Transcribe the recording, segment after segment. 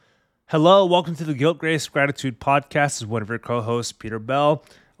Hello, welcome to the Guilt, Grace, Gratitude podcast. This is one of your co-hosts, Peter Bell.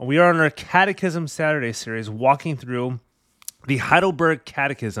 We are on our Catechism Saturday series, walking through the Heidelberg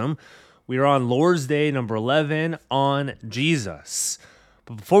Catechism. We are on Lord's Day, number 11, on Jesus.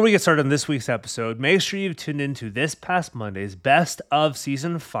 But before we get started on this week's episode, make sure you've tuned into this past Monday's Best of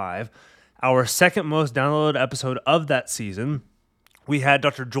Season 5, our second most downloaded episode of that season. We had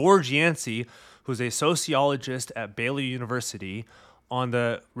Dr. George Yancey, who's a sociologist at Baylor University, on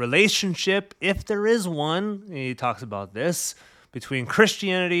the relationship, if there is one, he talks about this, between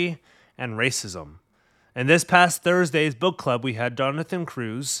Christianity and racism. And this past Thursday's book club, we had Jonathan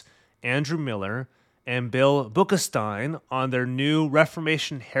Cruz, Andrew Miller, and Bill Buchestein on their new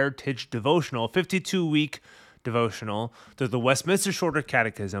Reformation Heritage devotional, 52-week devotional through the Westminster Shorter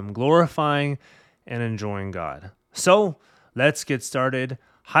Catechism, glorifying and enjoying God. So let's get started.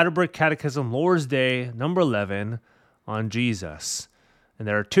 Heidelberg Catechism, Lord's Day, number 11, on Jesus. And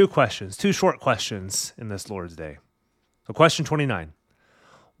there are two short questions in this Lord's Day. So question 29.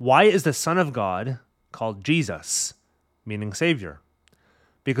 Why is the Son of God called Jesus, meaning Savior?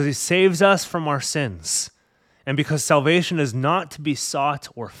 Because he saves us from our sins, and because salvation is not to be sought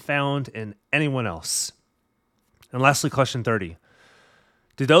or found in anyone else. And lastly, question 30.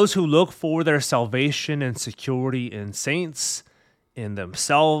 Do those who look for their salvation and security in saints, in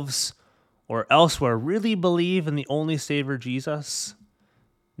themselves, or elsewhere really believe in the only Savior, Jesus?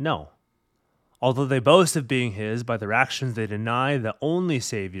 No. Although they boast of being his, by their actions they deny the only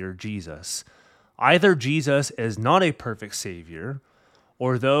Savior, Jesus. Either Jesus is not a perfect Savior,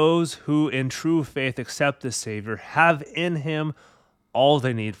 or those who in true faith accept the Savior have in him all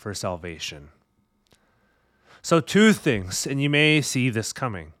they need for salvation. So two things, and you may see this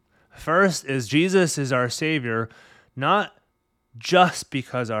coming. First is Jesus is our Savior, not just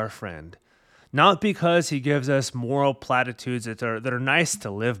because our friend. Not because he gives us moral platitudes that are nice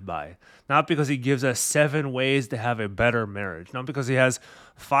to live by. Not because he gives us 7 ways to have a better marriage. Not because he has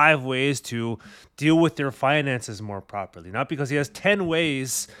 5 ways to deal with your finances more properly. Not because he has 10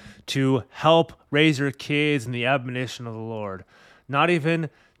 ways to help raise your kids in the admonition of the Lord. Not even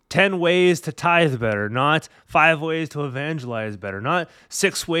 10 ways to tithe better, not 5 ways to evangelize better, not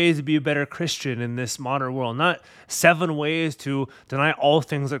 6 ways to be a better Christian in this modern world, not 7 ways to deny all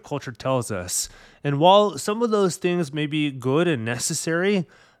things that culture tells us. And while some of those things may be good and necessary,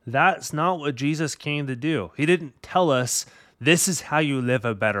 that's not what Jesus came to do. He didn't tell us this is how you live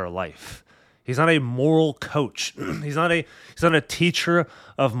a better life. He's not a moral coach. He's not a teacher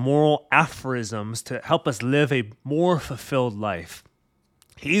of moral aphorisms to help us live a more fulfilled life.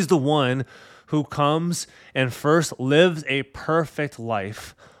 He's the one who comes and first lives a perfect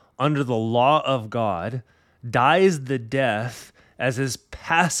life under the law of God, dies the death as his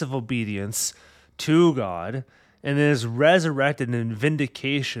passive obedience to God, and then is resurrected in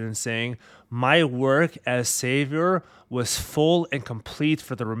vindication, saying, my work as Savior was full and complete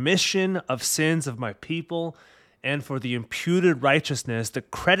for the remission of sins of my people and for the imputed righteousness, the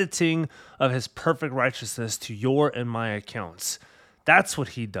crediting of his perfect righteousness to your and my accounts. That's what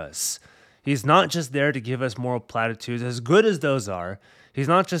he does. He's not just there to give us moral platitudes, as good as those are. He's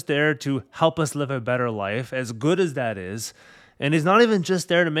not just there to help us live a better life, as good as that is. And he's not even just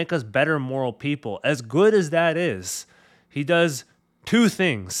there to make us better moral people, as good as that is. He does 2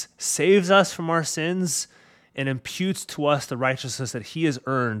 things, saves us from our sins and imputes to us the righteousness that he has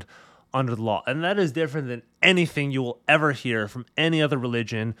earned under the law. And that is different than anything you will ever hear from any other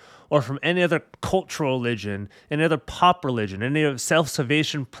religion or from any other cultural religion, any other pop religion, any other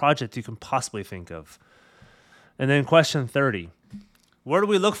self-salvation project you can possibly think of. And then question 30, where do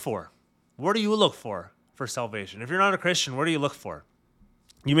we look for? Where do you look for salvation? If you're not a Christian, where do you look for?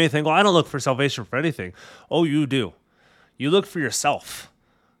 You may think, well, I don't look for salvation for anything. Oh, you do. You look for yourself.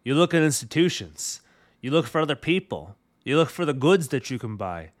 You look at institutions. You look for other people. You look for the goods that you can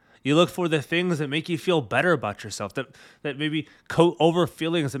buy. You look for the things that make you feel better about yourself, that maybe coat over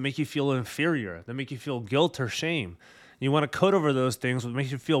feelings that make you feel inferior, that make you feel guilt or shame. You want to coat over those things that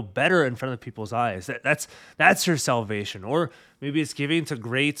make you feel better in front of people's eyes. That's your salvation. Or maybe it's giving to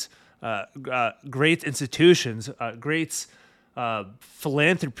great institutions, great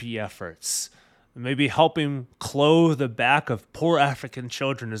philanthropy efforts. Maybe helping clothe the back of poor African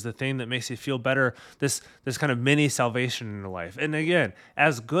children is the thing that makes you feel better, this kind of mini salvation in your life. And again,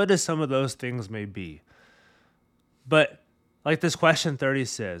 as good as some of those things may be, but like this question 30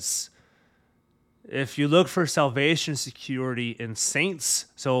 says, if you look for salvation security in saints,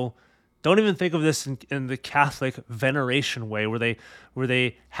 so don't even think of this in the Catholic veneration way, where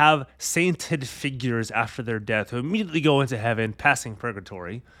they have sainted figures after their death who immediately go into heaven, passing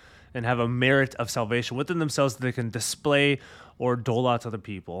purgatory, and have a merit of salvation within themselves that they can display or dole out to other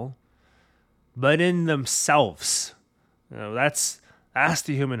people. but in themselves. That's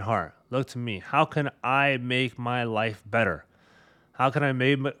the human heart. Look to me. How can I make my life better? How can I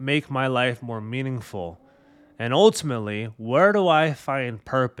make my life more meaningful? And ultimately, where do I find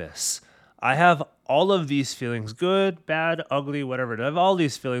purpose? I have all of these feelings, good, bad, ugly, whatever. I have all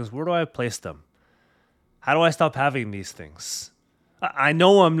these feelings. Where do I place them? How do I stop having these things? I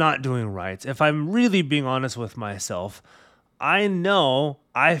know I'm not doing right. If I'm really being honest with myself, I know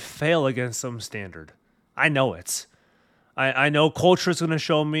I fail against some standard. I know it. I know culture is going to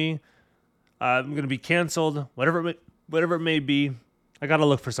show me I'm going to be canceled, whatever it may be. I got to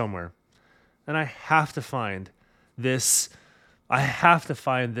look for somewhere. And I have to find this. I have to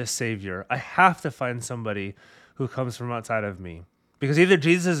find this Savior. I have to find somebody who comes from outside of me. Because either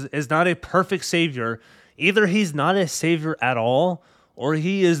Jesus is not a perfect Savior, either he's not a Savior at all, or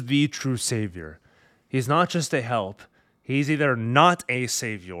he is the true Savior. He's not just a help. He's either not a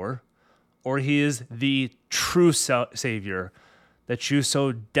Savior, or he is the true Savior that you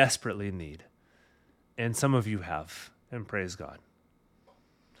so desperately need. And some of you have. And praise God.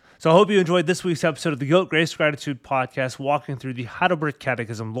 So I hope you enjoyed this week's episode of the Guilt, Grace, Gratitude podcast, walking through the Heidelberg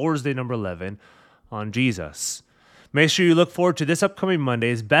Catechism, Lord's Day number 11, on Jesus. Make sure you look forward to this upcoming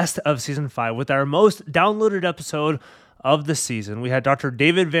Monday's Best of Season 5 with our most downloaded episode of the season. We had Dr.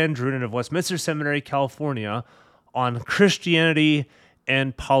 David Van Drunen of Westminster Seminary, California, on Christianity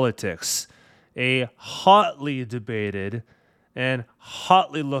and politics, a hotly debated and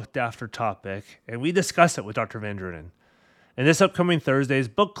hotly looked after topic, and we discussed it with Dr. Van Drunen. And this upcoming Thursday's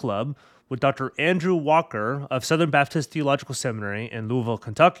book club with Dr. Andrew Walker of Southern Baptist Theological Seminary in Louisville,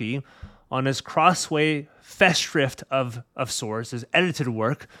 Kentucky, on his Crossway Festschrift of sorts, his edited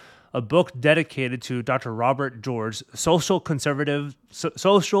work, a book dedicated to Dr. Robert George's social conservatism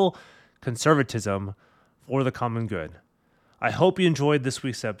for the common good. I hope you enjoyed this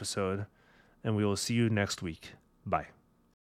week's episode, and we will see you next week. Bye.